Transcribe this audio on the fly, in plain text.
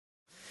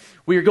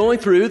We are going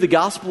through the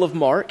Gospel of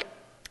Mark,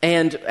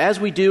 and as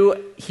we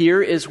do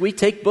here is we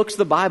take books of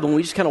the Bible and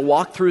we just kind of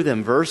walk through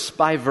them verse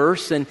by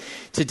verse, and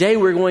today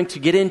we're going to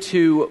get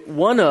into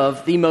one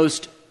of the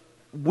most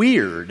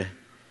weird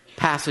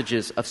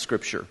passages of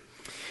Scripture.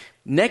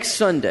 Next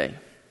Sunday,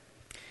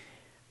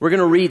 we're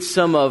going to read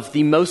some of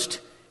the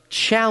most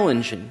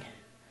challenging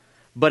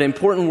but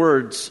important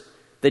words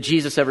that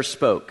Jesus ever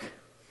spoke.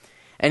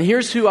 And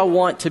here's who I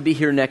want to be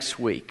here next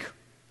week.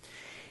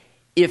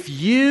 If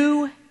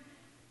you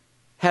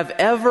have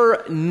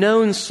ever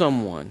known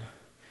someone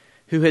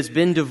who has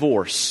been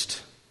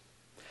divorced,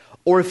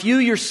 or if you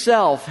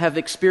yourself have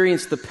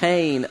experienced the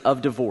pain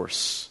of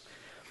divorce,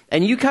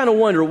 and you kind of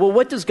wonder, well,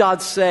 what does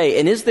God say?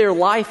 And is there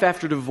life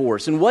after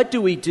divorce? And what do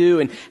we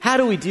do? And how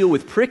do we deal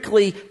with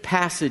prickly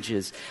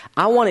passages?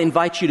 I want to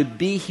invite you to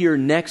be here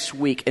next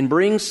week and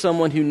bring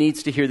someone who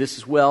needs to hear this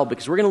as well,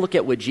 because we're going to look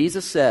at what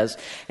Jesus says.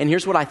 And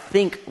here's what I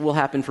think will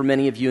happen for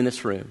many of you in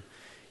this room.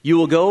 You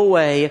will go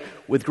away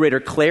with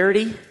greater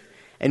clarity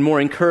and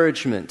more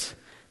encouragement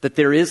that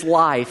there is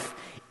life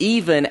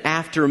even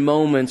after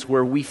moments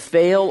where we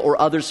fail or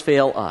others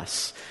fail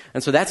us.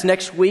 And so that's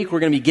next week.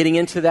 We're going to be getting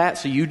into that,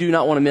 so you do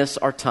not want to miss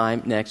our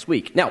time next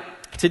week. Now,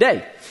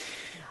 today,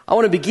 I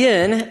want to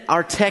begin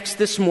our text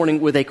this morning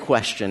with a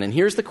question. And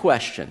here's the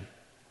question.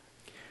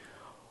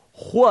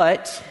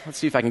 Let's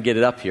see if I can get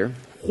it up here.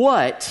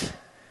 What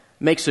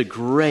makes a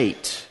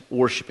great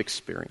worship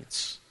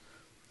experience?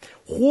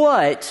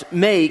 What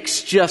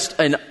makes just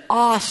an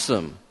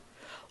awesome,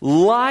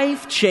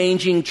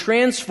 life-changing,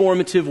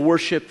 transformative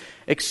worship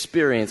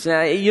experience?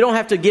 Now, you don't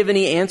have to give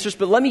any answers,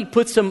 but let me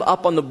put some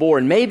up on the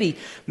board. Maybe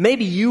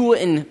you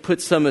wouldn't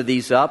put some of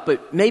these up,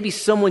 but maybe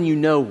someone you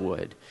know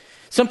would.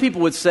 Some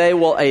people would say,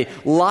 well, a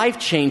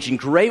life-changing,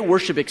 great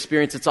worship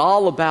experience, it's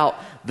all about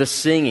the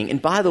singing.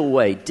 And by the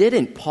way,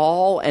 didn't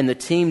Paul and the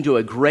team do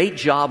a great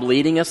job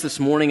leading us this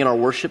morning in our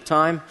worship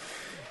time?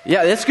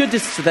 Yeah, that's good to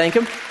thank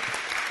them.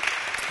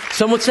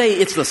 Some would say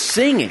it's the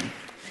singing.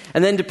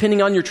 And then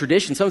depending on your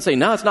tradition, some would say,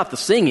 no, it's not the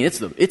singing, it's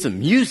the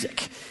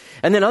music.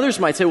 And then others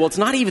might say, well, it's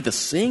not even the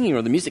singing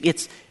or the music,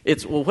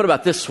 it's well, what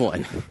about this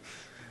one?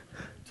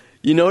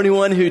 You know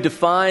anyone who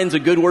defines a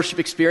good worship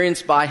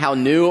experience by how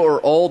new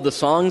or old the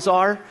songs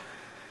are?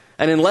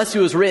 And unless it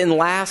was written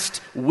last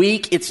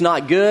week, it's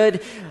not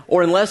good.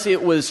 Or unless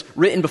it was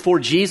written before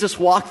Jesus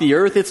walked the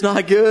earth, it's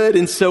not good.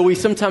 And so we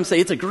sometimes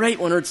say it's a great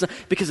one, or it's not,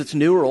 because it's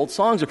new or old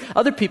songs. Or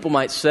other people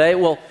might say,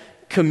 well,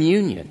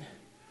 communion.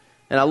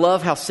 And I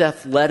love how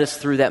Seth led us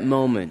through that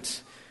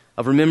moment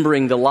of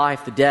remembering the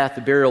life, the death,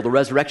 the burial, the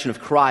resurrection of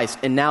Christ,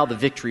 and now the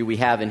victory we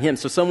have in Him.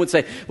 So some would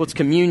say, well, it's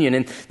communion.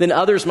 And then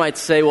others might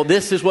say, well,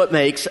 this is what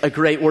makes a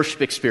great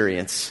worship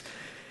experience.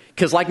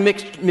 Because like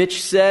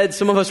Mitch said,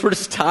 some of us were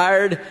just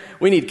tired.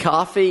 We need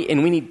coffee,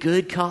 and we need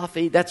good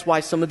coffee. That's why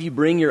some of you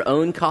bring your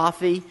own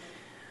coffee.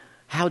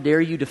 How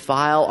dare you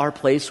defile our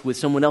place with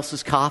someone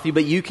else's coffee,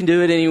 but you can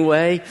do it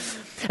anyway.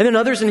 And then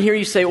others in here,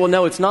 you say, well,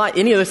 no, it's not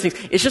any of those things.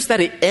 It's just that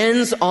it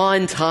ends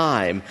on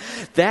time.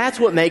 That's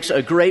what makes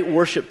a great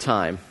worship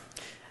time.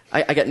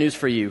 I got news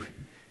for you.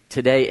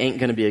 Today ain't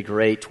going to be a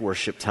great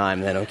worship time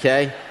then,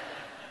 okay?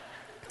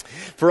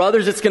 For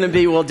others, it's going to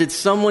be, well, did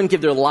someone give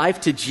their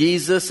life to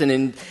Jesus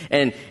and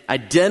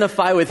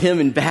identify with Him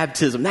in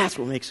baptism? That's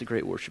what makes a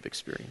great worship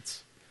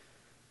experience.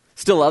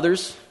 Still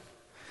others,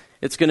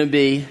 it's going to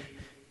be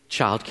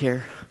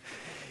childcare.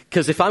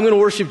 Because if I'm going to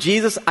worship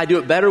Jesus, I do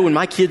it better when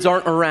my kids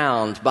aren't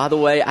around. By the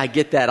way, I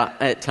get that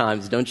at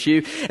times, don't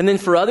you? And then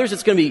for others,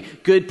 it's going to be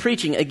good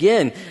preaching.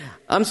 Again,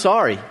 I'm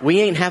sorry,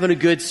 we ain't having a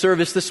good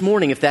service this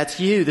morning if that's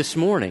you this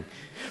morning.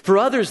 For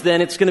others,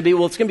 then, it's going to be,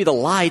 well, it's going to be the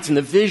lights and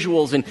the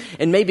visuals,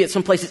 and maybe at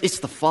some places it's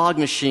the fog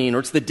machine or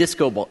it's the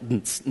disco ball,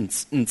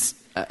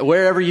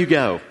 wherever you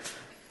go.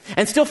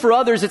 And still for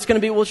others, it's going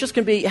to be, well, it's just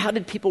going to be, how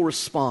did people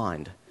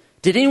respond?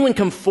 Did anyone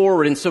come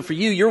forward? And so for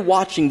you, you're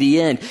watching the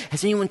end.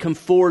 Has anyone come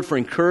forward for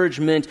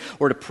encouragement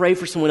or to pray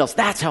for someone else?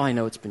 That's how I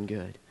know it's been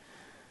good.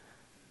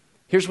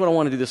 Here's what I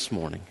want to do this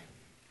morning.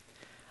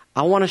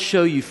 I want to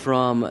show you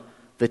from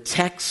the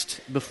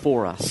text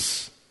before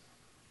us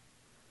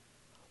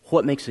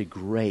what makes a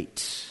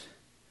great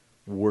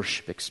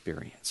worship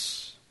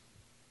experience.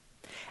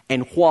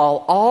 And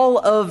while all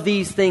of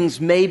these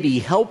things may be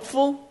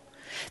helpful,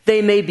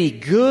 they may be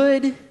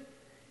good,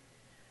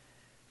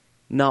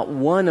 not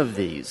one of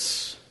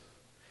these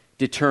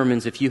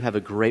determines if you have a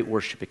great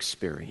worship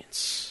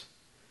experience.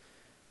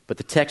 But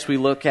the text we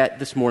look at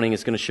this morning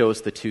is going to show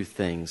us the two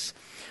things.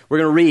 We're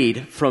going to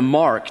read from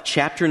Mark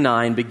chapter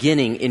 9,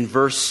 beginning in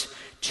verse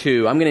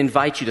 2. I'm going to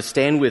invite you to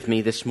stand with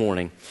me this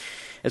morning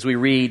as we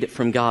read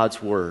from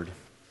God's Word.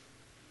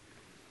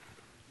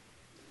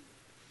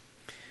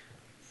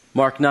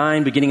 Mark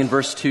 9, beginning in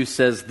verse 2,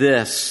 says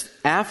this: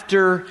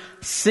 After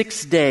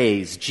 6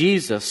 days,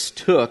 Jesus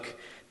took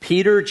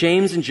Peter,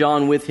 James, and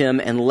John with him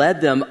and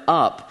led them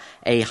up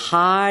a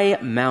high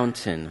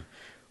mountain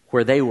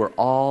where they were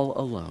all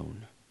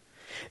alone.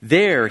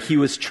 There he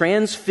was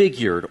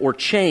transfigured or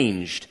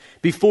changed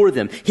before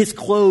them. His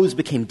clothes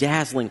became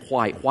dazzling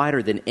white,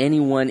 whiter than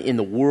anyone in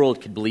the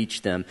world could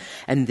bleach them.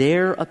 And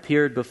there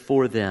appeared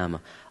before them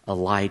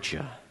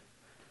Elijah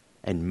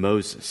and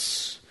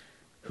Moses,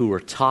 who were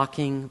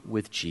talking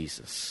with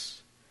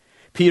Jesus.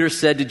 Peter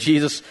said to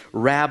Jesus,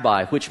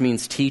 "Rabbi," which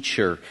means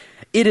teacher,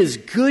 "it is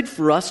good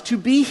for us to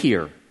be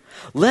here.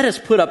 Let us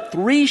put up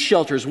 3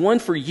 shelters, one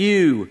for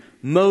you,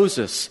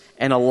 Moses,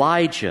 and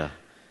Elijah."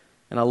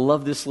 And I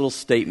love this little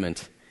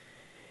statement.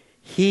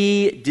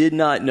 He did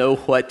not know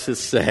what to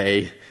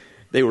say.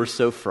 They were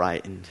so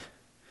frightened.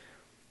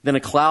 Then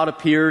a cloud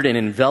appeared and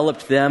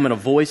enveloped them, and a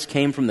voice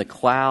came from the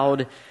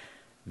cloud,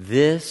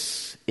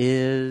 "This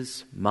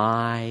is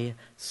my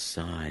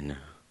Son,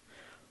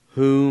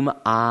 whom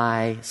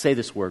I," say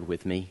this word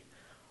with me,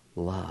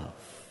 "love.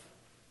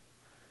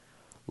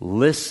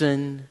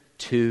 Listen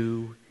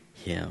to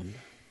him."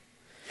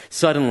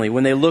 Suddenly,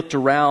 when they looked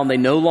around, they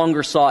no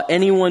longer saw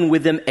anyone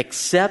with them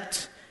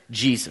except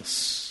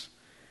Jesus.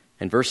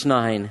 And verse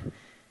 9,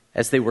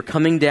 as they were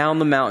coming down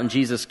the mountain,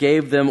 Jesus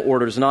gave them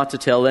orders not to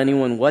tell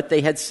anyone what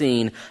they had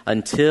seen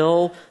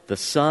until the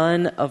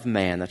Son of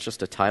Man, that's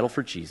just a title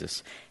for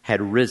Jesus,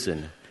 had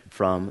risen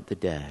from the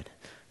dead.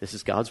 This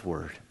is God's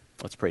word.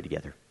 Let's pray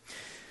together.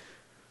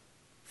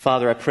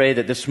 Father, I pray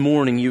that this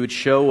morning you would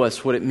show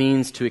us what it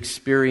means to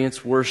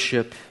experience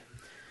worship,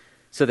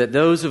 so that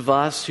those of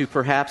us who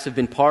perhaps have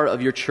been part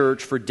of your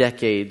church for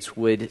decades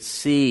would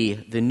see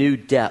the new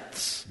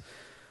depths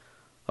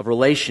of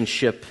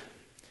relationship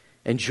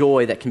and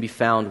joy that can be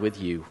found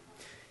with you.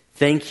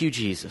 Thank you,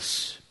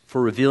 Jesus,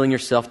 for revealing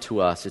yourself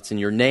to us. It's in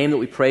your name that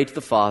we pray to the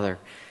Father.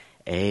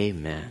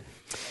 Amen.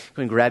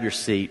 Go and grab your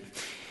seat.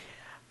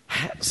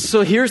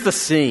 So here's the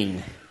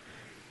scene.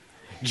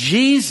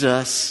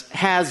 Jesus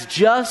has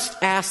just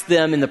asked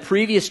them in the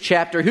previous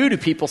chapter, "Who do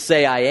people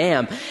say I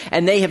am?"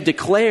 And they have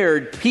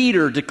declared,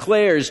 Peter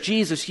declares,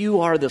 "Jesus,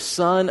 you are the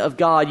Son of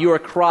God. You are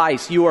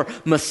Christ. You are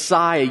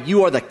Messiah.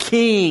 You are the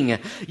King.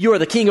 You are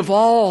the King of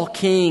all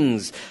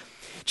kings."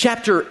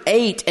 Chapter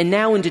 8 and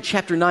now into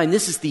chapter 9,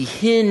 this is the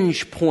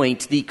hinge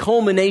point, the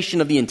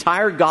culmination of the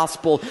entire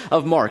Gospel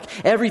of Mark.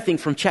 Everything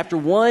from chapter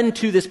 1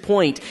 to this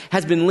point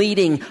has been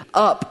leading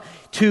up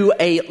to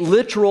a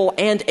literal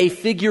and a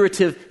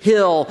figurative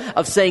hill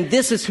of saying,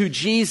 this is who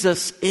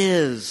Jesus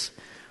is.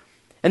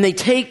 And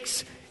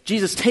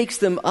Jesus takes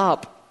them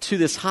up to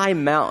this high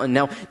mountain.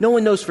 Now, no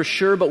one knows for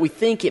sure, but we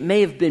think it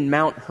may have been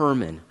Mount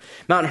Hermon.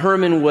 Mount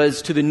Hermon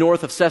was to the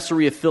north of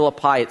Caesarea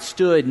Philippi. It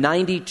stood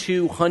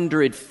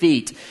 9,200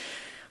 feet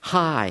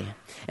high.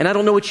 And I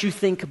don't know what you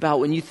think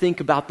about when you think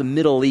about the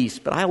Middle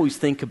East, but I always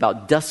think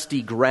about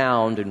dusty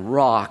ground and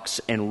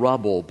rocks and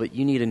rubble. But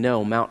you need to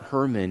know Mount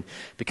Hermon,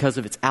 because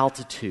of its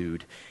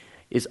altitude,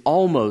 is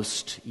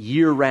almost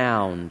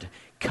year-round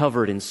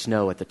covered in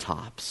snow at the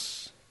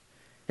tops.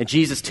 And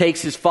Jesus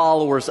takes his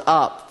followers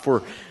up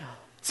for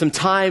some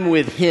time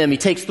with him. He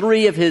takes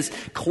 3 of his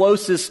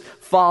closest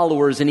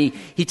followers and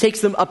he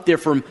takes them up there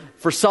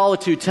for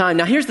solitude time.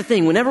 Now here's the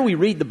thing, whenever we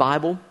read the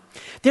Bible,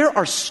 there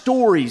are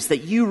stories that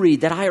you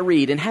read, that I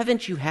read, and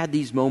haven't you had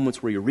these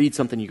moments where you read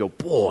something and you go,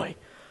 boy,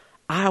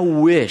 I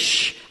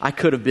wish I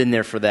could have been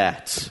there for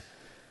that.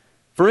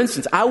 For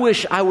instance, I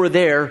wish I were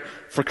there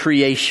for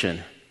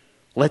creation.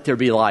 Let there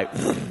be light.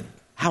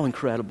 How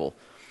incredible.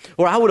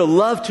 Or I would have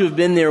loved to have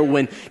been there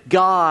when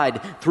God,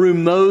 through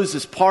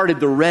Moses, parted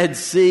the Red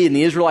Sea and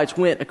the Israelites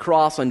went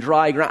across on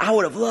dry ground. I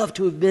would have loved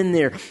to have been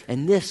there.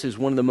 And this is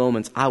one of the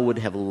moments I would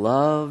have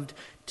loved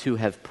to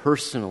have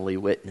personally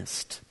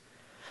witnessed.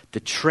 The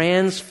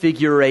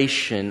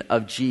transfiguration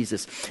of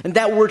Jesus. And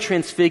that word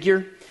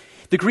transfigure,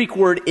 the Greek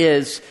word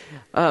is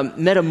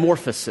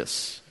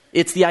metamorphosis.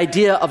 It's the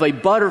idea of a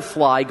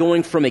butterfly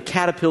going from a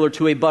caterpillar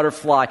to a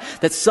butterfly,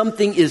 that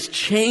something is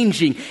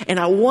changing. And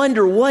I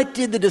wonder, what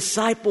did the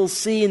disciples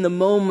see in the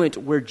moment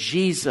where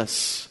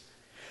Jesus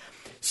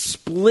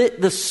split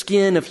the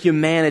skin of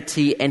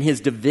humanity and his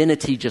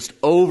divinity just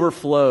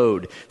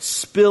overflowed,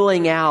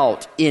 spilling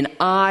out in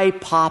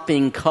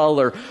eye-popping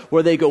color,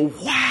 where they go,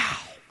 wow,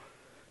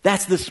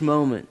 that's this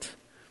moment.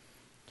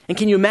 And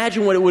can you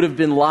imagine what it would have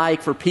been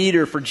like for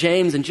Peter, for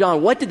James, and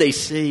John? What did they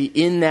see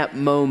in that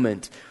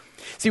moment?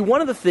 See,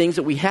 one of the things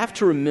that we have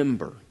to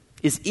remember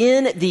is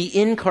in the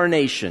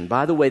incarnation.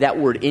 By the way, that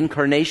word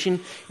incarnation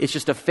is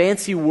just a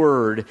fancy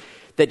word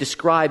that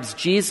describes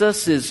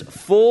Jesus'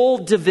 full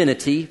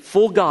divinity,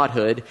 full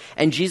godhood,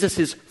 and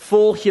Jesus'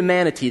 full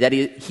humanity, that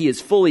he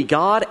is fully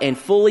God and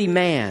fully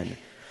man.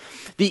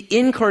 The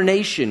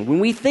incarnation, when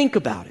we think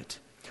about it,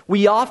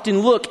 we often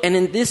look, and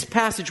in this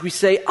passage we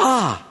say,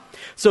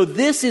 so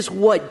this is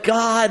what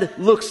God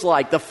looks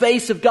like, the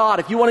face of God.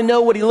 If you want to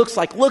know what he looks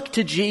like, look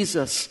to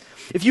Jesus.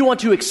 If you want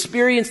to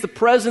experience the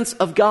presence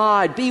of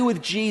God, be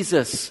with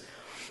Jesus.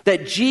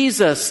 That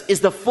Jesus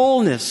is the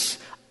fullness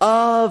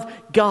of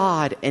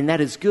God. And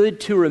that is good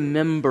to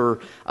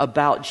remember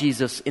about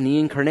Jesus in the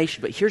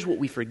incarnation. But here's what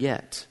we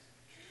forget.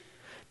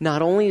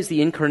 Not only is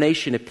the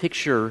incarnation a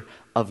picture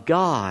of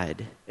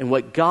God and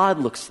what God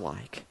looks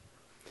like,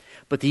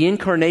 but the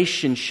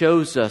incarnation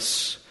shows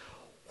us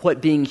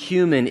what being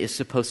human is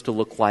supposed to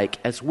look like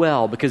as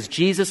well, because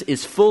Jesus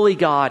is fully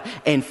God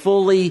and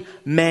fully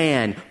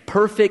man,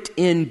 perfect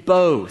in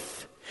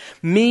both.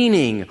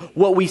 Meaning,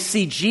 what we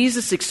see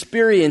Jesus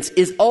experience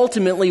is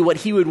ultimately what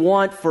he would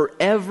want for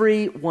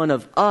every one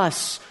of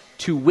us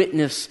to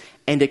witness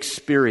and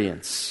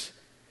experience.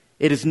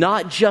 It is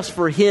not just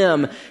for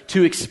him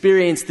to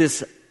experience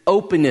this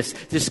openness,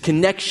 this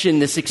connection,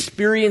 this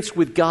experience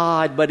with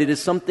God, but it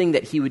is something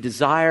that he would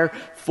desire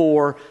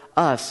for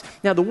us.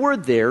 Now, the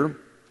word there,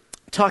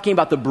 talking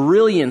about the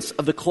brilliance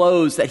of the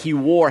clothes that he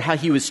wore, how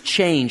he was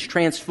changed,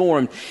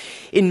 transformed.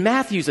 In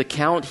Matthew's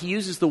account, he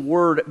uses the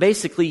word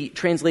basically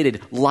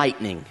translated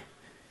lightning.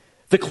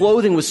 The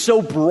clothing was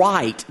so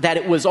bright that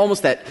it was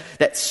almost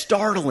that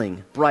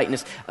startling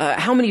brightness.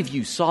 How many of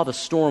you saw the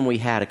storm we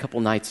had a couple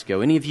nights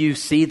ago? Any of you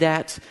see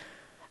that?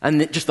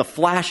 And just the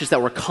flashes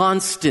that were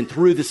constant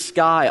through the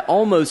sky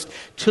almost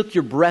took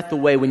your breath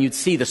away when you'd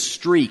see the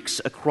streaks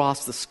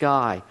across the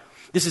sky.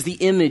 This is the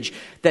image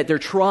that they're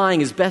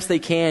trying as best they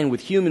can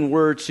with human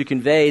words to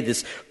convey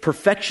this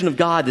perfection of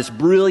God, this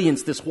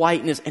brilliance, this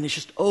whiteness, and it's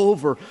just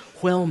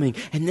overwhelming.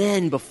 And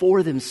then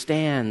before them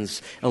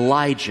stands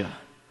Elijah,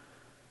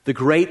 the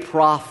great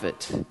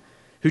prophet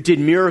who did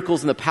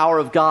miracles in the power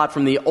of God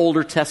from the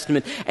Older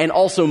Testament, and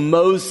also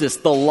Moses,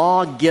 the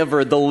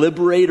lawgiver, the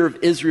liberator of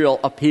Israel,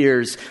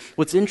 appears.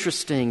 What's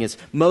interesting is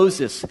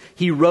Moses,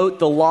 he wrote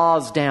the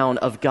laws down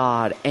of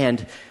God,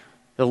 and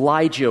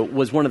Elijah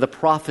was one of the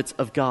prophets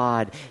of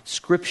God.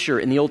 Scripture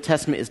in the Old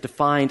Testament is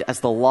defined as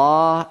the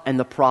law and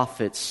the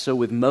prophets. So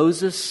with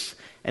Moses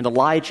and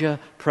Elijah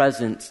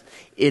present,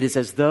 it is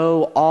as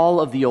though all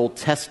of the Old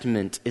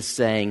Testament is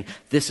saying,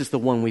 this is the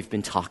one we've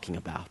been talking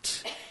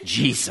about,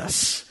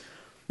 Jesus.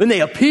 Then they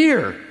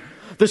appear,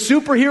 the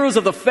superheroes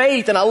of the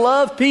faith, and I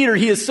love Peter.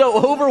 He is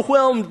so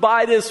overwhelmed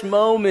by this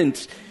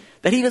moment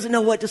that he doesn't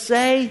know what to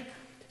say.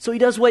 So he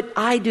does what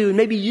I do, and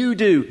maybe you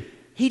do.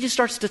 He just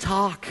starts to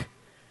talk.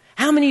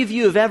 How many of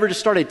you have ever just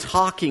started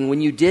talking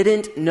when you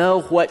didn't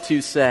know what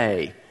to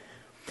say?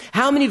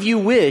 How many of you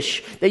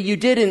wish that you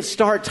didn't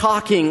start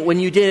talking when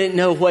you didn't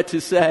know what to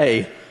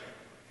say?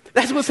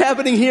 That's what's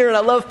happening here, and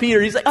I love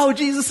Peter. He's like, oh,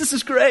 Jesus, this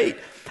is great.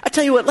 I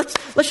tell you what,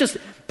 let's just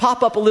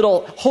pop up a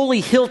little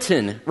Holy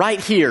Hilton right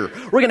here.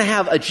 We're going to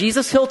have a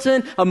Jesus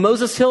Hilton, a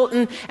Moses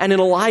Hilton, and an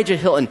Elijah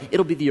Hilton.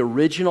 It'll be the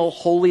original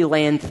Holy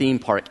Land theme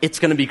park. It's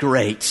going to be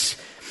great.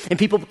 And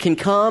people can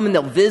come and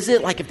they'll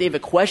visit. Like if they have a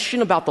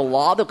question about the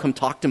law, they'll come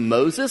talk to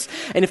Moses.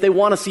 And if they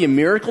want to see a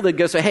miracle, they'll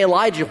go say, hey,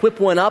 Elijah, whip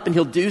one up and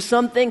he'll do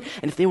something.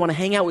 And if they want to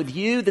hang out with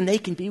you, then they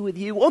can be with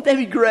you. Won't that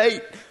be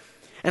great?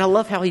 And I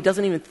love how he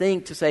doesn't even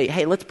think to say,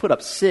 hey, let's put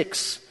up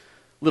 6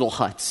 little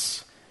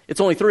huts.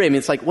 It's only 3. I mean,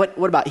 it's like, what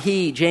about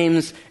he,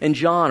 James, and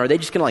John? Are they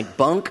just going to like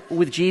bunk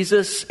with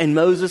Jesus and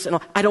Moses? And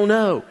all? I don't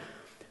know.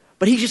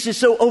 But he just is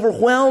so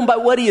overwhelmed by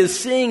what he is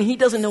seeing. He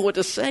doesn't know what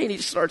to say, and he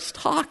just starts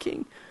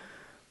talking.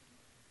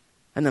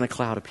 And then a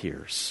cloud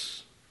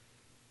appears.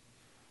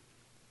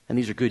 And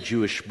these are good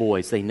Jewish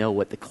boys. They know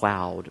what the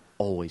cloud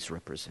always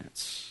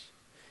represents.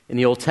 In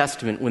the Old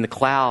Testament, when the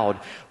cloud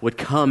would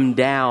come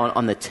down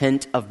on the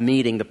tent of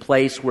meeting, the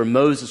place where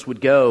Moses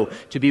would go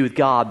to be with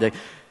God,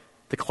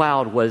 the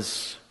cloud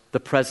was the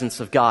presence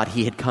of God.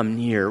 He had come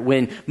near.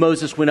 When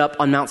Moses went up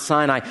on Mount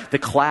Sinai, the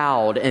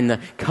cloud and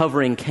the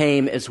covering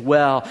came as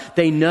well.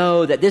 They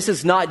know that this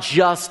is not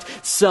just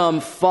some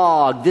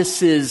fog.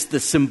 This is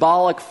the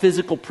symbolic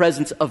physical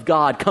presence of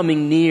God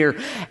coming near.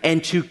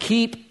 And to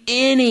keep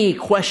any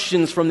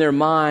questions from their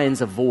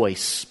minds, a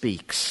voice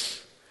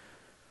speaks.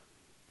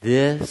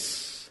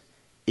 This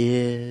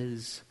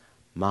is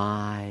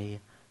my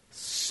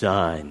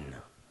Son,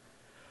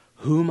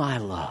 whom I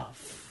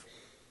love.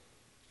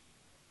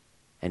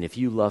 And if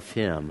you love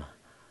him,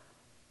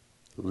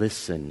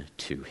 listen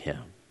to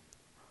him.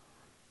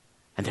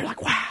 And they're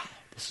like, wow,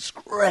 this is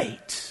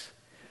great.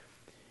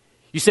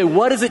 You say,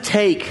 what does it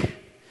take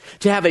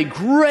to have a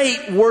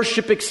great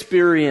worship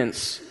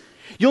experience?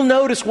 You'll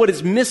notice what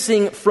is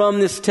missing from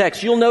this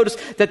text. You'll notice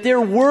that there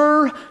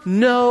were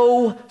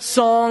no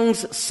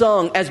songs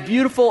sung, as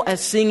beautiful as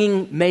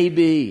singing may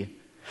be.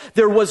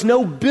 There was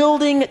no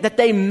building that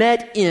they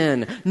met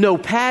in, no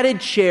padded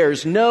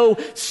chairs, no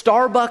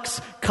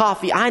Starbucks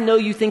coffee. I know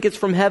you think it's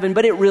from heaven,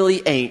 but it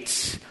really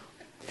ain't.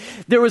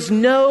 There was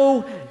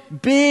no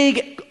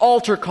big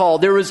altar call.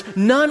 There was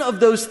none of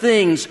those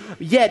things,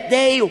 yet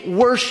they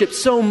worshiped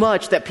so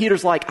much that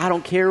Peter's like, I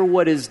don't care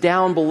what is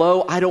down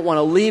below. I don't want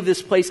to leave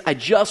this place. I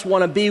just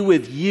want to be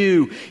with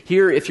you.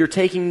 Here, if you're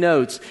taking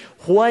notes,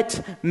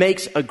 what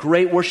makes a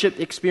great worship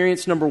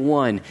experience? Number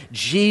 1,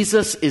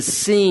 Jesus is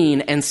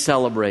seen and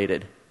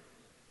celebrated.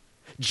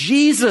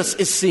 Jesus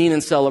is seen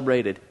and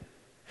celebrated.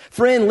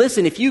 Friend,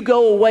 listen, if you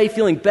go away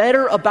feeling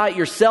better about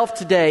yourself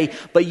today,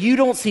 but you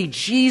don't see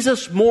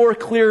Jesus more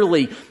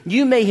clearly,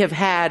 you may have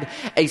had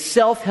a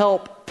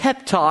self-help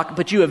pep talk,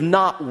 but you have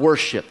not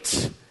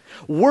worshiped.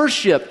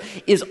 Worship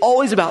is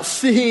always about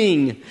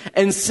seeing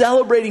and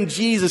celebrating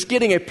Jesus,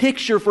 getting a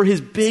picture for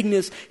his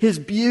bigness, his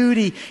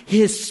beauty,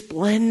 his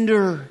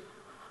splendor.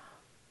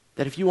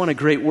 That if you want a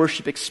great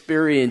worship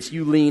experience,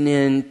 you lean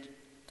in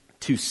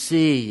to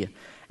see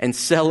and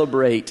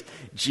celebrate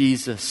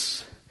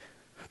Jesus.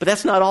 But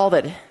that's not all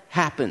that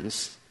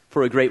happens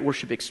for a great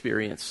worship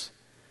experience.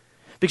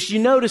 Because you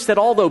notice that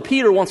although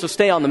Peter wants to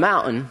stay on the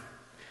mountain,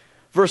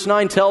 verse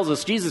 9 tells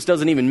us Jesus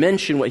doesn't even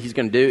mention what he's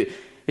going to do.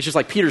 It's just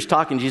like Peter's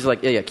talking. Jesus is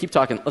like, yeah, keep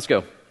talking. Let's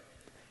go.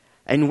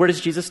 And where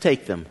does Jesus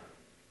take them?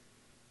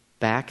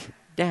 Back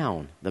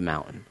down the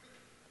mountain.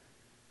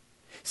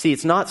 See,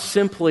 it's not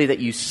simply that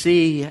you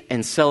see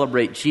and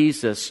celebrate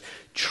Jesus.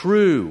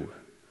 True,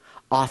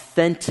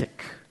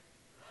 authentic,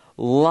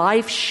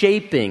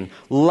 life-shaping,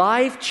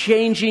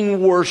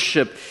 life-changing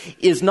worship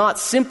is not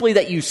simply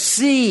that you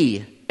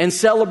see and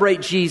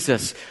celebrate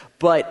Jesus,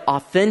 but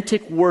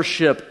authentic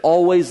worship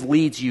always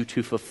leads you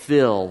to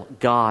fulfill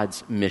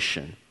God's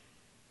mission.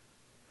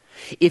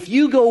 If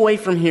you go away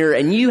from here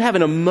and you have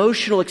an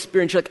emotional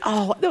experience, you're like,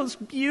 oh, that was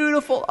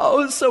beautiful.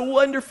 Oh, it was so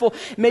wonderful.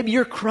 Maybe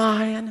you're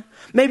crying.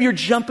 Maybe you're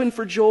jumping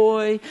for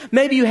joy.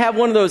 Maybe you have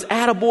one of those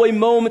attaboy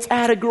moments,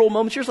 attagirl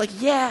moments. You're just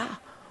like, yeah.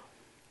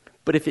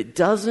 But if it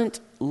doesn't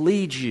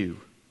lead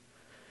you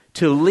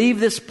to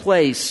leave this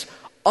place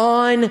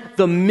on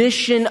the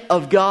mission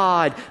of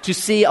God to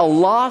see a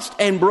lost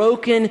and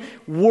broken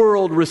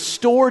world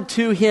restored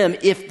to Him,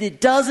 if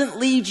it doesn't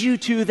lead you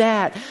to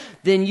that,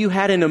 then you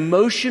had an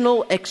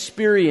emotional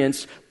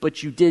experience,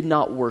 but you did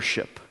not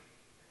worship.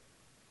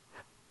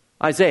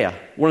 Isaiah,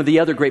 one of the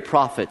other great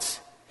prophets,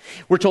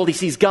 we're told he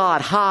sees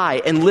God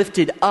high and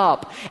lifted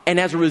up,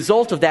 and as a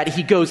result of that,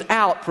 he goes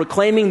out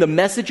proclaiming the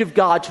message of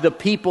God to the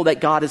people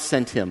that God has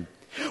sent him.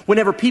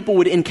 Whenever people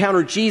would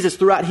encounter Jesus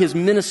throughout his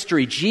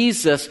ministry,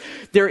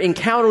 their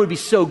encounter would be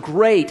so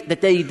great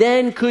that they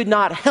then could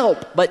not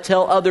help but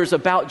tell others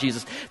about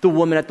Jesus. The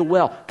woman at the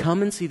well,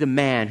 come and see the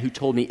man who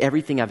told me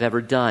everything I've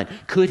ever done.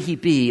 Could he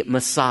be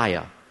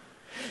Messiah?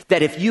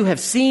 That if you have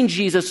seen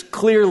Jesus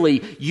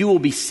clearly, you will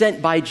be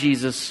sent by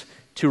Jesus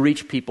to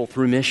reach people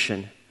through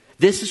mission.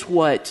 This is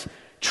what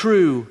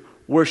true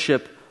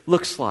worship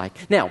looks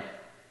like. Now,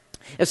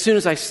 as soon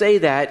as I say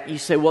that, you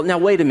say, well, now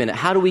wait a minute.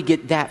 How do we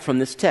get that from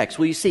this text?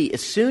 Well, you see,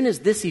 as soon as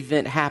this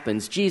event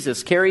happens,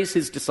 Jesus carries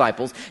his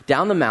disciples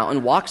down the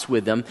mountain, walks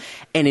with them,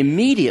 and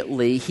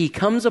immediately he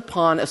comes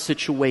upon a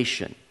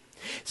situation.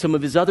 Some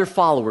of his other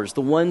followers,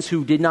 the ones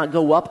who did not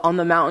go up on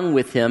the mountain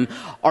with him,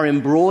 are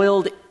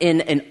embroiled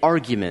in an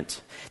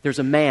argument. There's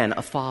a man,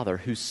 a father,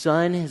 whose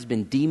son has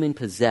been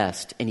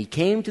demon-possessed, and he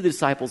came to the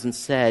disciples and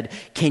said,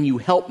 can you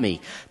help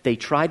me? They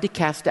tried to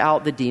cast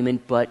out the demon,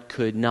 but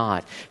could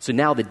not. So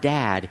now the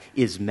dad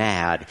is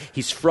mad.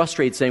 He's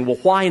frustrated, saying, well,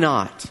 why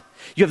not?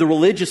 You have the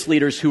religious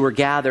leaders who are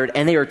gathered,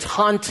 and they are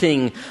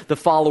taunting the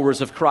followers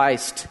of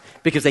Christ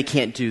because they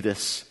can't do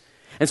this.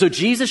 And so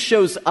Jesus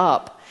shows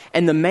up,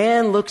 and the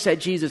man looks at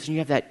Jesus, and you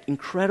have that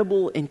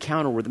incredible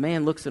encounter where the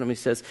man looks at him and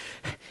he says,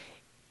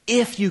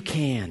 if you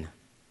can,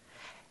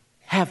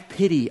 have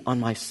pity on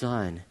my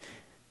son.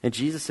 And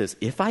Jesus says,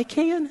 if I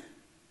can?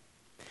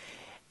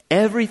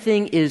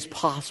 Everything is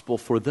possible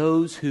for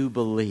those who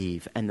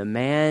believe. And the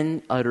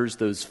man utters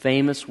those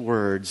famous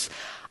words,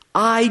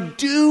 I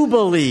do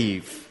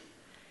believe.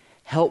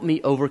 Help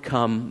me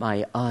overcome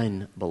my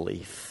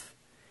unbelief.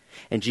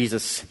 And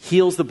Jesus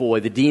heals the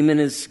boy. The demon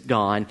is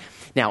gone.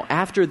 Now,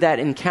 after that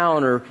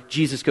encounter,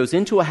 Jesus goes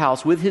into a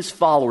house with his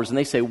followers and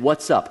they say,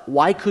 what's up?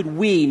 Why could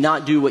we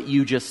not do what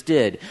you just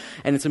did?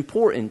 And it's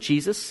important.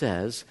 Jesus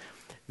says,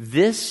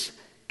 this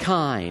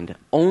kind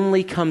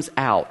only comes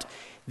out.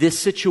 This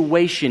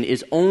situation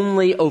is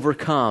only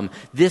overcome.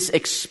 This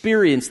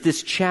experience,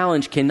 this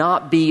challenge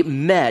cannot be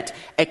met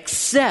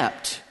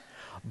except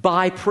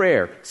by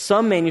prayer.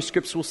 Some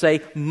manuscripts will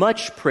say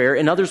much prayer,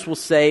 and others will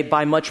say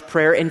by much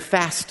prayer and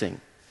fasting.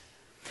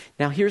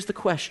 Now, here's the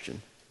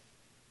question.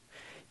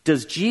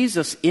 Does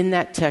Jesus in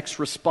that text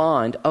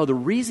respond, oh, the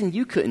reason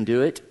you couldn't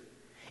do it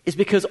is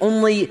because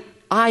only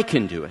I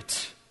can do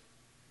it?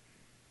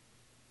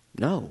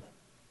 No.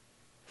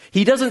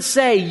 He doesn't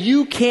say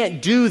you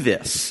can't do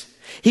this.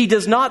 He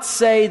does not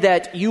say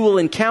that you will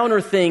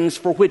encounter things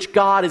for which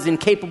God is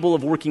incapable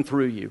of working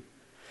through you.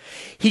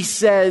 He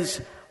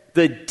says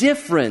the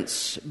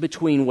difference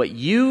between what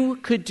you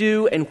could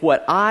do and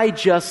what I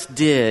just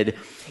did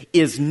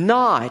is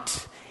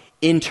not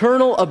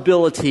internal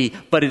ability,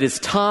 but it is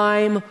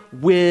time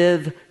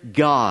with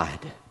God.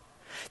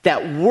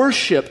 That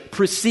worship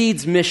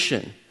precedes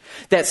mission.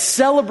 That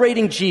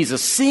celebrating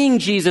Jesus, seeing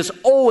Jesus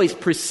always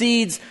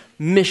precedes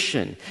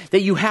mission.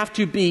 That you have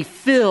to be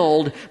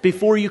filled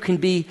before you can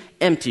be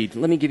emptied.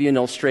 Let me give you an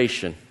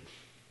illustration.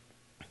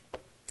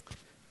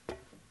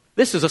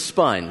 This is a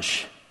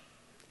sponge.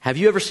 Have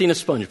you ever seen a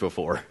sponge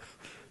before?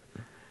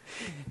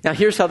 Now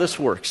here's how this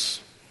works.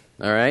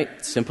 All right,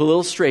 simple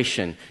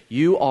illustration.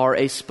 You are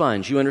a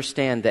sponge. You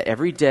understand that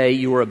every day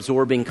you are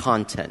absorbing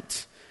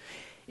content.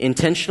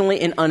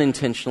 Intentionally and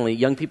unintentionally,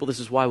 young people, this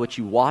is why what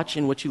you watch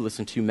and what you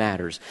listen to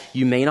matters.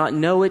 You may not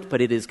know it, but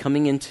it is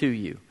coming into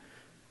you.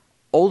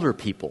 Older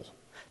people,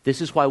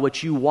 this is why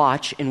what you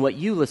watch and what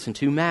you listen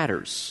to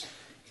matters.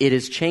 It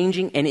is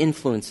changing and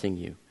influencing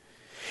you.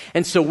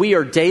 And so we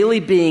are daily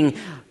being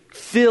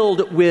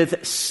filled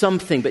with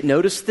something. But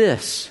notice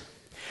this.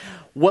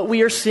 What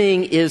we are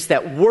seeing is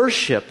that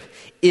worship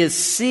is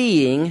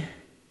seeing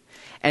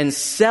and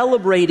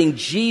celebrating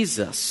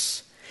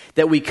Jesus,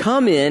 that we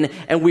come in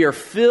and we are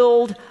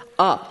filled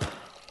up.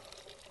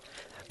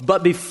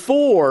 But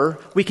before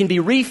we can be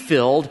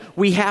refilled,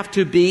 we have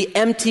to be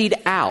emptied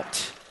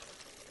out.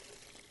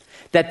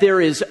 That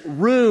there is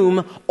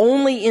room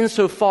only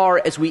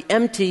insofar as we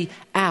empty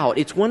out.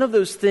 It's one of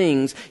those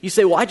things, you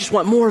say, well, I just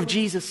want more of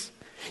Jesus.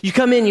 You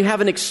come in, you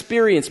have an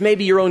experience,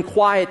 maybe your own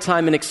quiet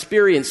time and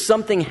experience.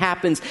 Something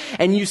happens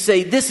and you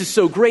say, this is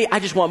so great,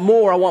 I just want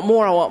more, I want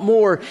more, I want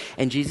more.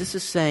 And Jesus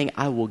is saying,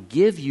 I will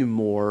give you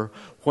more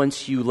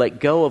once you let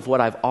go of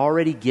what I've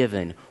already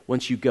given,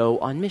 once you go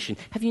on mission.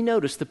 Have you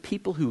noticed the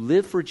people who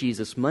live for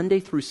Jesus Monday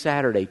through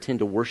Saturday tend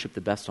to worship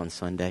the best on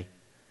Sunday?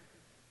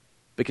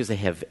 Because they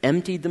have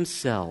emptied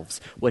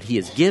themselves. What he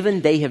has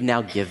given, they have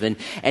now given.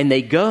 And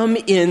they come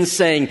in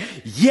saying,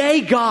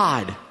 yay,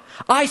 God,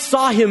 I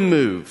saw him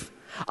move.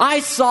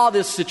 I saw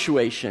this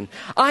situation.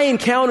 I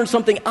encountered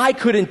something I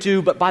couldn't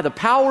do, but by the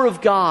power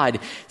of God,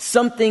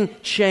 something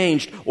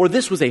changed. Or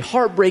this was a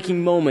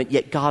heartbreaking moment,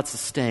 yet God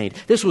sustained.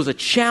 This was a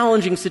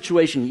challenging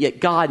situation, yet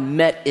God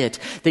met it.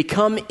 They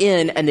come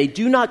in, and they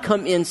do not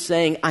come in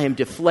saying, I am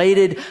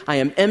deflated, I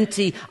am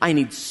empty, I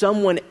need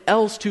someone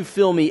else to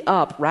fill me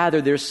up.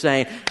 Rather, they're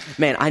saying,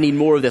 man, I need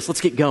more of this.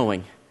 Let's get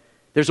going.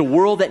 There's a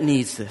world that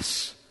needs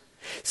this.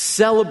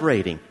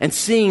 Celebrating and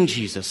seeing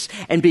Jesus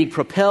and being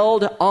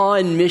propelled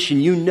on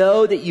mission. You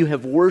know that you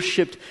have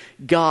worshiped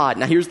God.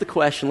 Now here's the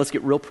question. Let's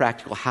get real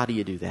practical. How do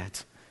you do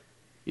that?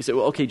 You say,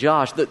 well, okay,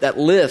 Josh, that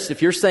list,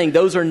 if you're saying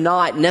those are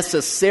not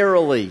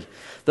necessarily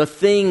the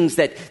things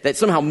that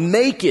somehow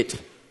make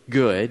it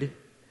good,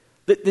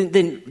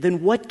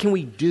 then what can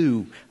we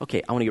do?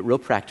 Okay, I want to get real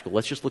practical.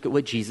 Let's just look at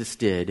what Jesus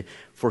did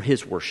for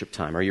his worship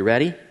time. Are you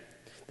ready?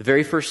 The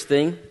very first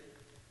thing,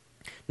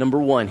 number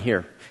one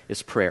here,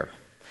 is prayer.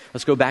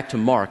 Let's go back to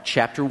Mark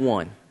chapter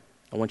 1.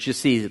 I want you to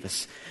see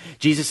this.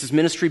 Jesus'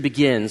 ministry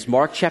begins.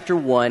 Mark chapter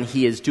 1,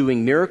 he is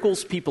doing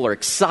miracles. People are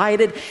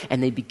excited,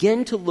 and they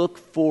begin to look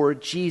for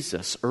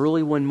Jesus.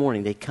 Early one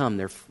morning, they come,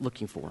 they're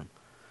looking for him.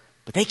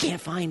 But they can't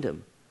find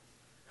him.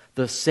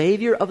 The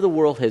Savior of the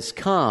world has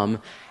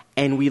come,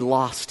 and we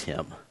lost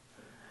him.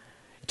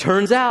 It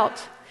turns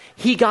out,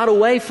 he got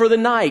away for the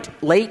night.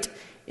 Late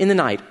in the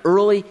night,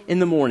 early in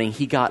the morning,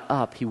 he got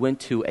up. He went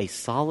to a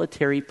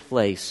solitary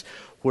place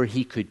where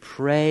he could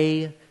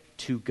pray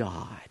to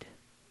God.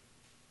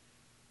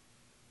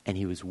 And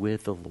he was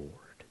with the Lord.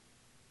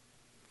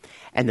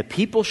 And the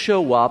people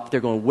show up. They're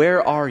going,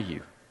 where are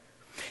you?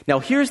 Now,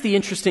 here's the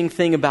interesting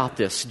thing about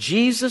this.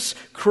 Jesus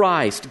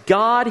Christ,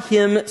 God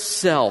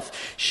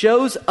himself,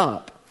 shows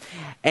up.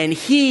 And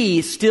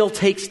he still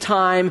takes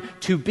time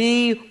to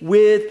be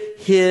with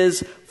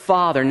his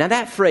Father. Now,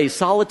 that phrase,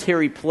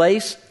 solitary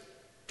place,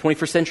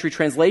 21st century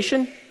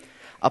translation,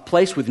 a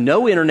place with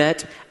no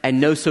internet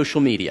and no social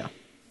media.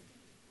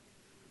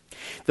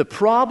 The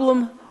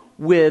problem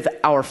with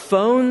our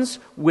phones,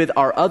 with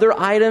our other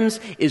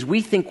items, is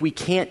we think we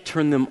can't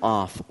turn them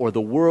off or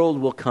the world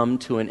will come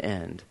to an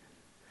end.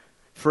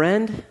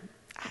 Friend,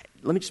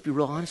 let me just be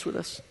real honest with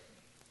us.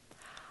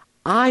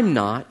 I'm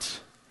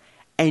not,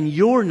 and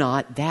you're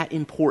not that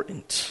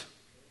important.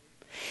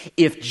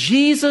 If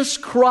Jesus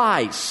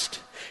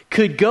Christ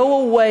could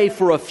go away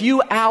for a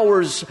few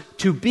hours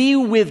to be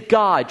with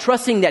God,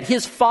 trusting that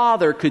his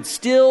Father could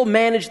still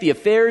manage the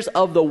affairs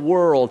of the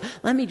world,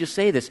 let me just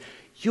say this.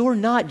 You're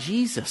not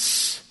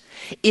Jesus.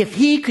 If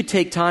he could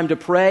take time to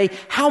pray,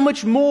 how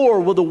much more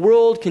will the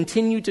world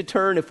continue to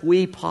turn if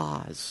we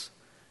pause?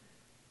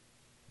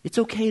 It's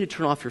okay to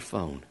turn off your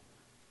phone.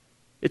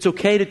 It's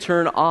okay to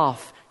turn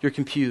off your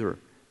computer.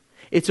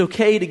 It's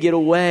okay to get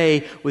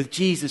away with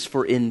Jesus,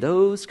 for in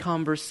those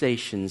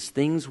conversations,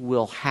 things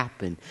will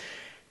happen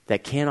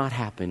that cannot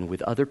happen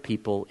with other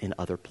people in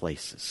other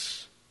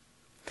places.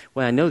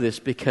 Well, I know this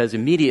because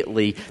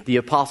immediately the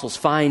apostles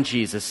find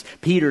Jesus.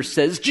 Peter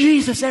says,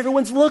 Jesus,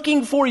 everyone's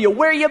looking for you.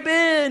 Where you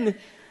been?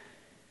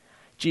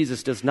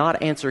 Jesus does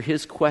not answer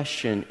his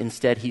question.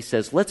 Instead, he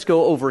says, let's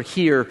go over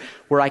here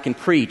where I can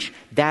preach.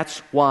 That's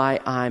why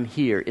I'm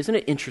here. Isn't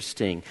it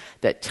interesting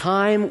that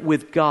time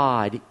with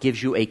God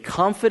gives you a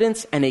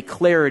confidence and a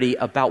clarity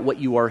about what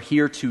you are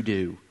here to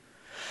do?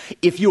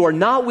 If you are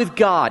not with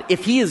God,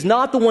 if he is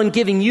not the one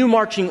giving you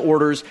marching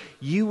orders,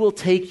 you will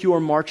take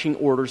your marching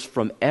orders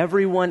from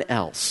everyone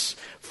else,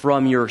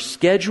 from your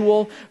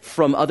schedule,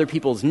 from other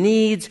people's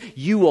needs.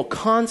 You will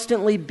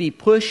constantly be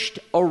pushed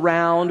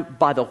around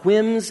by the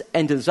whims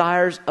and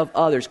desires of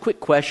others. Quick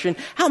question,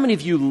 how many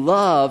of you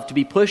love to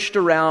be pushed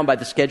around by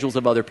the schedules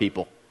of other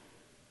people?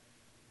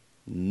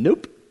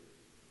 Nope.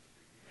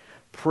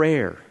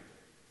 Prayer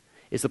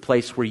is the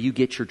place where you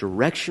get your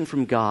direction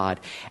from God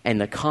and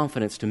the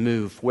confidence to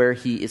move where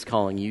he is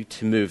calling you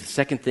to move. The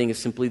second thing is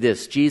simply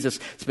this. Jesus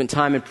spent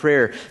time in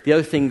prayer. The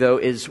other thing, though,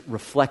 is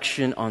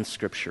reflection on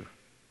Scripture.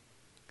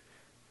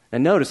 Now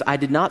notice, I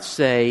did not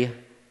say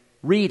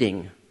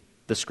reading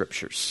the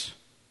Scriptures.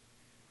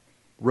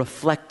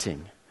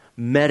 Reflecting,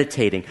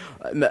 meditating,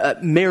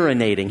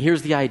 marinating.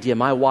 Here's the idea.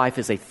 My wife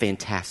is a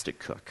fantastic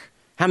cook.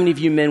 How many of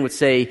you men would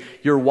say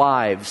your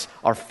wives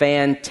are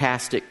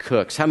fantastic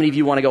cooks? How many of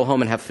you want to go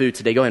home and have food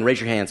today? Go ahead and raise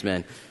your hands,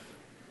 men.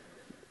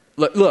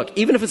 Look,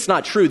 even if it's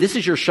not true, this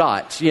is your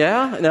shot.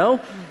 Yeah? No?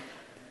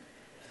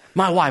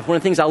 My wife, one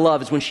of the things I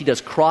love is when she does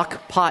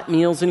crock pot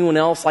meals. Anyone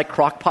else like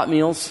crock pot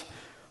meals?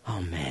 Oh,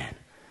 man.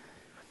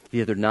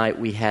 The other night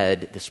we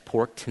had this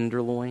pork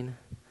tenderloin.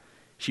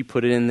 She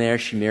put it in there.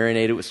 She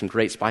marinated it with some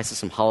great spices,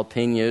 some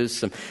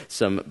jalapenos,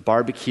 some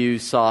barbecue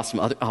sauce, some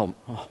other...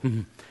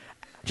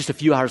 Just a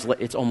few hours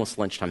later, it's almost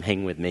lunchtime.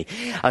 Hang with me.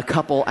 A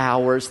couple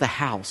hours,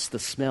 the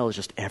smell is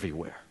just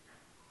everywhere.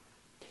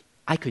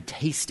 I could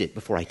taste it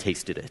before I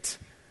tasted it.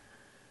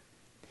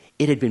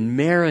 It had been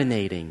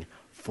marinating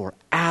for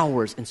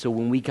hours. And so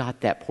when we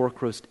got that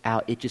pork roast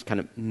out, it just kind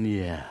of,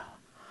 yeah.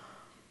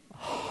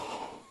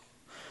 Oh.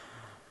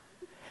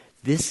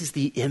 This is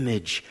the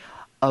image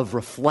of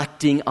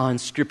reflecting on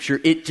Scripture.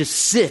 It just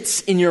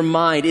sits in your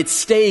mind. It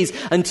stays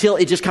until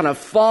it just kind of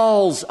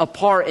falls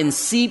apart and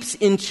seeps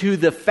into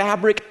the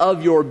fabric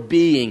of your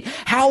being.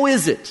 How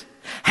is it?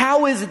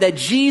 How is it that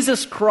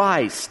Jesus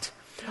Christ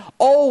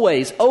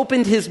always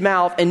opened his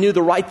mouth and knew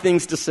the right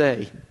things to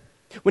say?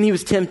 When he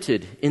was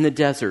tempted in the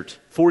desert,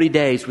 40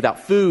 days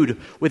without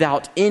food,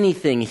 without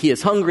anything, he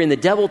is hungry and the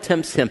devil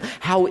tempts him.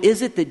 How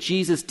is it that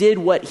Jesus did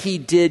what he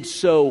did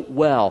so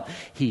well?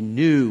 He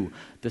knew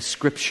the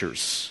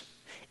Scriptures.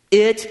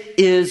 It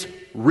is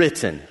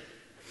written.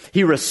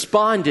 He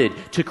responded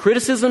to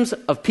criticisms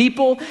of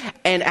people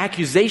and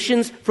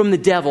accusations from the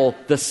devil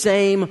the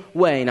same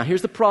way. Now,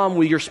 here's the problem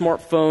with your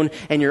smartphone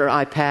and your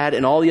iPad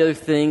and all the other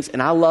things,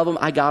 and I love them.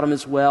 I got them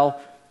as well.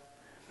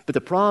 But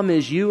the problem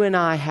is you and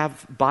I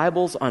have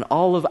Bibles on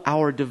all of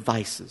our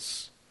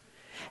devices.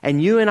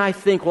 And you and I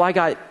think, well, I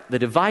got the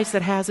device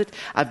that has it.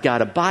 I've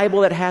got a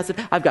Bible that has it.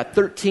 I've got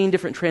 13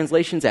 different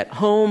translations at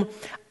home.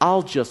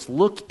 I'll just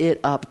look it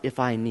up if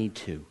I need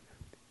to.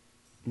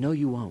 No,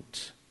 you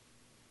won't.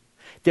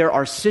 There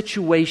are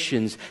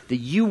situations that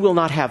you will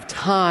not have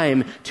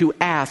time to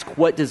ask,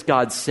 what does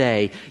God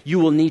say? You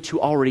will need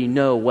to already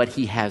know what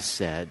he has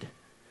said.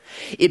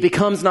 It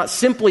becomes not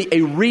simply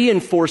a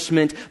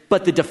reinforcement,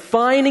 but the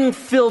defining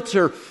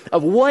filter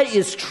of what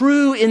is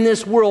true in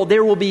this world.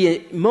 There will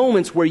be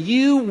moments where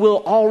you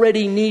will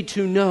already need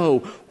to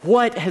know,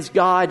 what has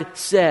God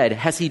said?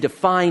 Has he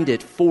defined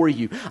it for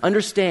you?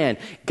 Understand,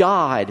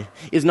 God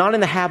is not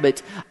in the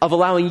habit of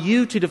allowing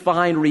you to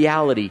define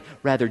reality.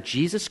 Rather,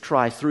 Jesus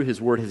Christ, through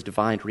his word, has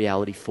defined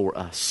reality for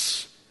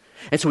us.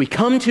 And so we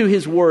come to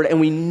his word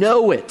and we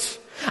know it.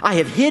 I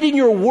have hidden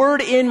your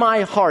word in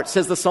my heart,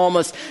 says the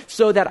psalmist,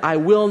 so that I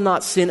will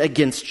not sin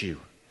against you.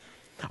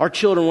 Our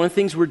children, one of the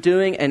things we're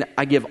doing, and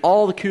I give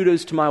all the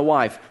kudos to my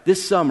wife,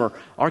 this summer,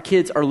 our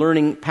kids are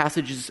learning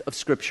passages of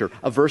Scripture,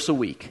 a verse a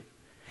week.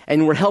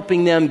 And we're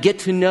helping them get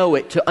to know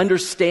it, to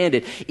understand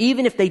it.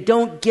 Even if they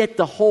don't get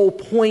the whole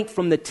point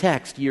from the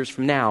text years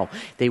from now,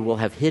 they will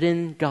have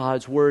hidden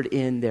God's word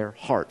in their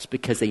hearts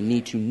because they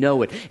need to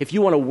know it. If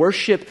you want to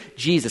worship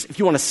Jesus, if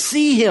you want to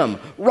see him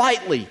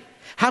rightly,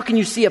 how can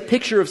you see a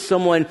picture of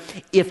someone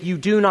if you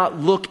do not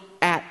look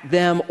at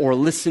them or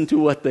listen to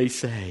what they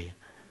say?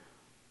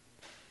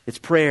 It's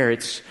prayer.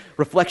 It's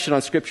reflection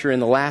on Scripture.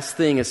 And the last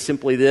thing is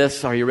simply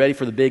this. Are you ready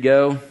for the big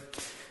O?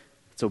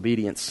 It's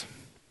obedience.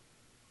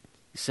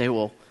 You say,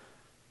 well,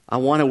 I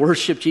want to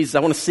worship Jesus. I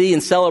want to see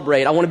and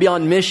celebrate. I want to be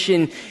on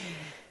mission.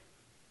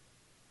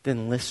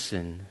 Then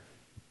listen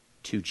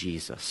to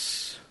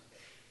Jesus.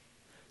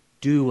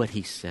 Do what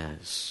he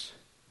says.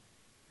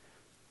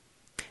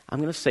 I'm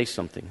going to say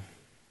something.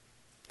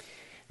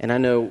 And I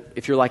know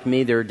if you're like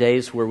me, there are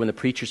days where when the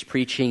preacher's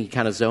preaching, you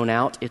kind of zone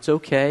out. It's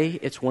okay.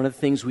 It's one of the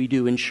things we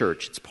do in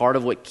church. It's part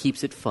of what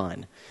keeps it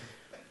fun.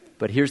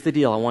 But here's the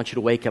deal. I want you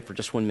to wake up for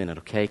just 1 minute,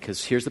 okay?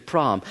 Because here's the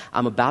problem.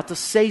 I'm about to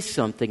say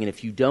something, and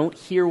if you don't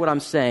hear what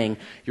I'm saying,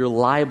 you're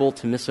liable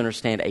to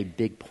misunderstand a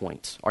big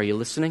point. Are you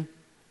listening?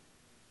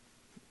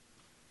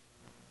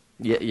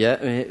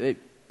 Yeah.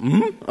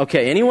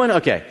 Okay, anyone?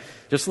 Okay,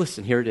 just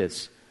listen. Here it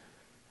is.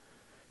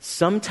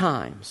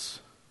 Sometimes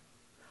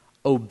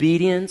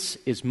obedience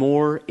is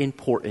more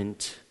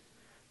important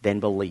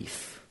than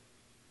belief.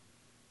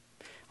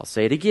 I'll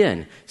say it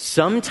again.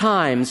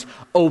 Sometimes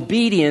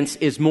obedience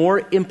is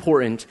more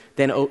important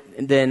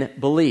than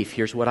belief.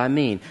 Here's what I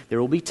mean. There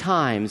will be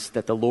times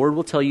that the Lord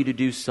will tell you to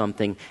do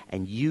something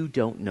and you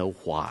don't know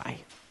why.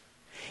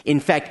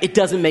 In fact, it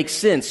doesn't make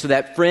sense. So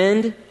that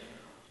friend,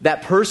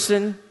 that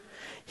person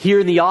here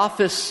in the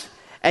office,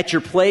 at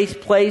your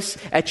place,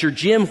 at your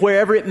gym,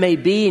 wherever it may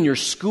be, in your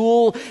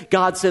school,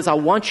 God says, I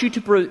want you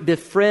to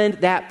befriend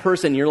that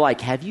person. You're like,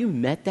 have you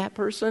met that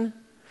person?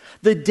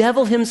 The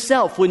devil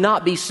himself would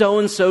not be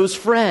so-and-so's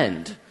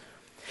friend.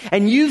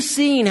 And you've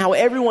seen how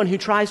everyone who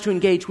tries to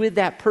engage with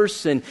that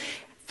person,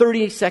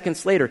 30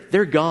 seconds later,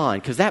 they're gone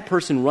because that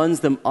person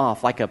runs them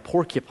off like a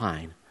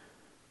porcupine.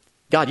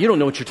 God, you don't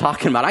know what you're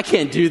talking about. I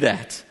can't do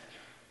that.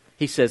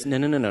 He says,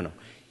 no.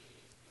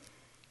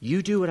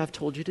 You do what I've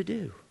told you to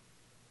do.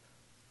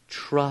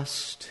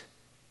 Trust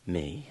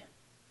me.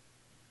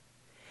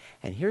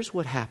 And here's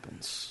what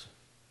happens.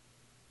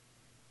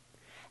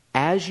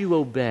 As you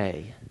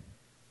obey,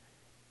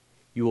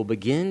 you will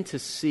begin to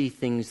see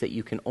things that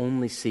you can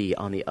only see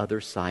on the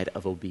other side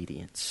of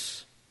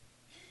obedience.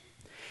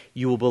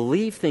 You will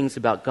believe things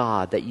about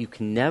God that you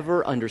can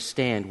never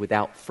understand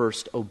without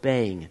first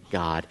obeying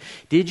God.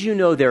 Did you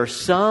know there are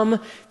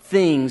some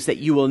things that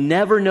you will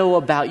never know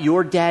about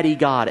your daddy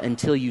God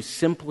until you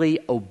simply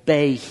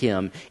obey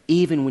him,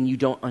 even when you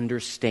don't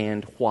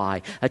understand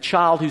why? A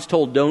child who's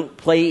told don't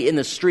play in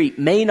the street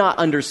may not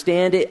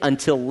understand it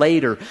until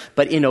later,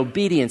 but in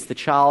obedience, the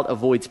child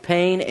avoids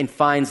pain and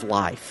finds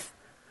life.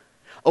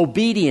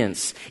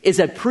 Obedience is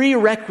a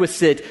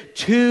prerequisite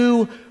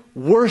to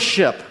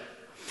worship.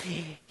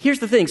 Here's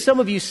the thing.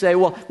 Some of you say,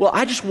 well,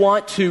 I just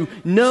want to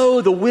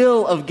know the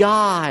will of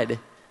God.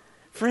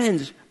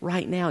 Friends,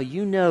 right now,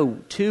 you know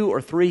 2 or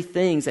 3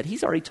 things that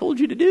he's already told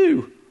you to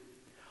do.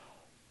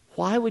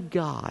 Why would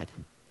God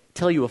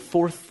tell you a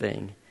 4th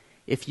thing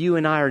if you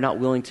and I are not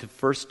willing to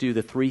first do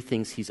the 3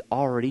 things he's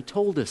already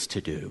told us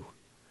to do?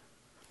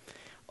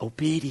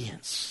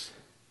 Obedience.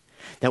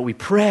 That we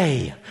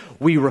pray,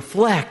 we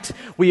reflect,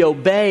 we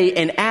obey,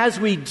 and as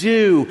we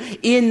do,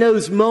 in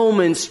those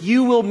moments,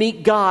 you will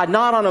meet God,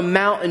 not on a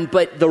mountain,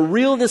 but the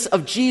realness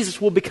of Jesus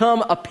will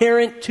become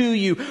apparent to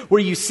you,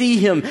 where you see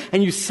him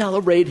and you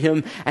celebrate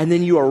him, and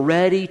then you are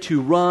ready to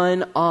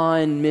run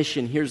on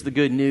mission. Here's the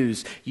good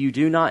news. You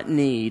do not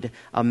need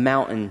a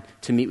mountain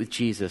to meet with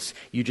Jesus.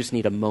 You just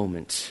need a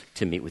moment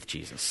to meet with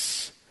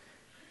Jesus.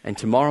 And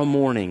tomorrow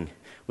morning,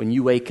 when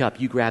you wake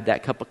up, you grab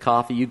that cup of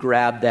coffee, you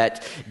grab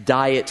that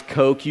Diet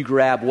Coke, you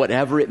grab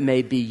whatever it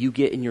may be, you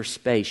get in your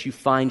space, you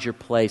find your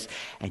place,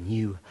 and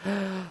you...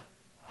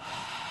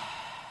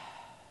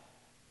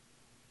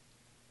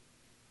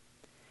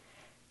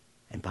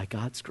 And by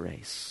God's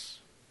grace,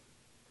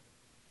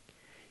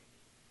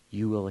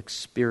 you will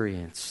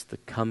experience the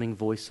coming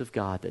voice of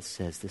God that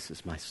says, "This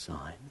is my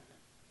son.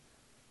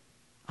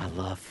 I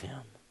love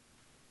him.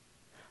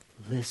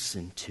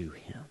 Listen to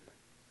him."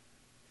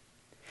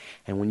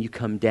 And when you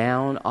come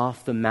down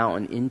off the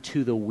mountain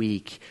into the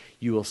week,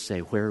 you will say,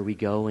 "Where are we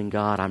going,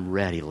 God? I'm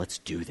ready. Let's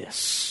do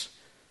this.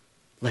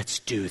 Let's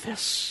do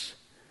this."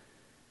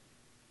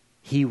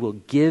 He will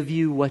give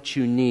you what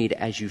you need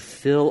as you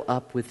fill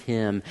up with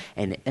him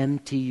and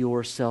empty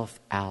yourself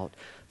out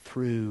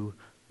through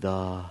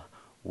the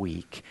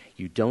week.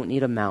 You don't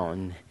need a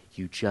mountain.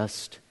 You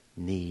just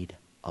need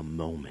a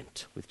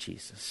moment with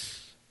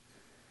Jesus.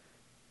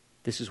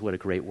 This is what a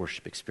great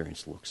worship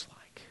experience looks like.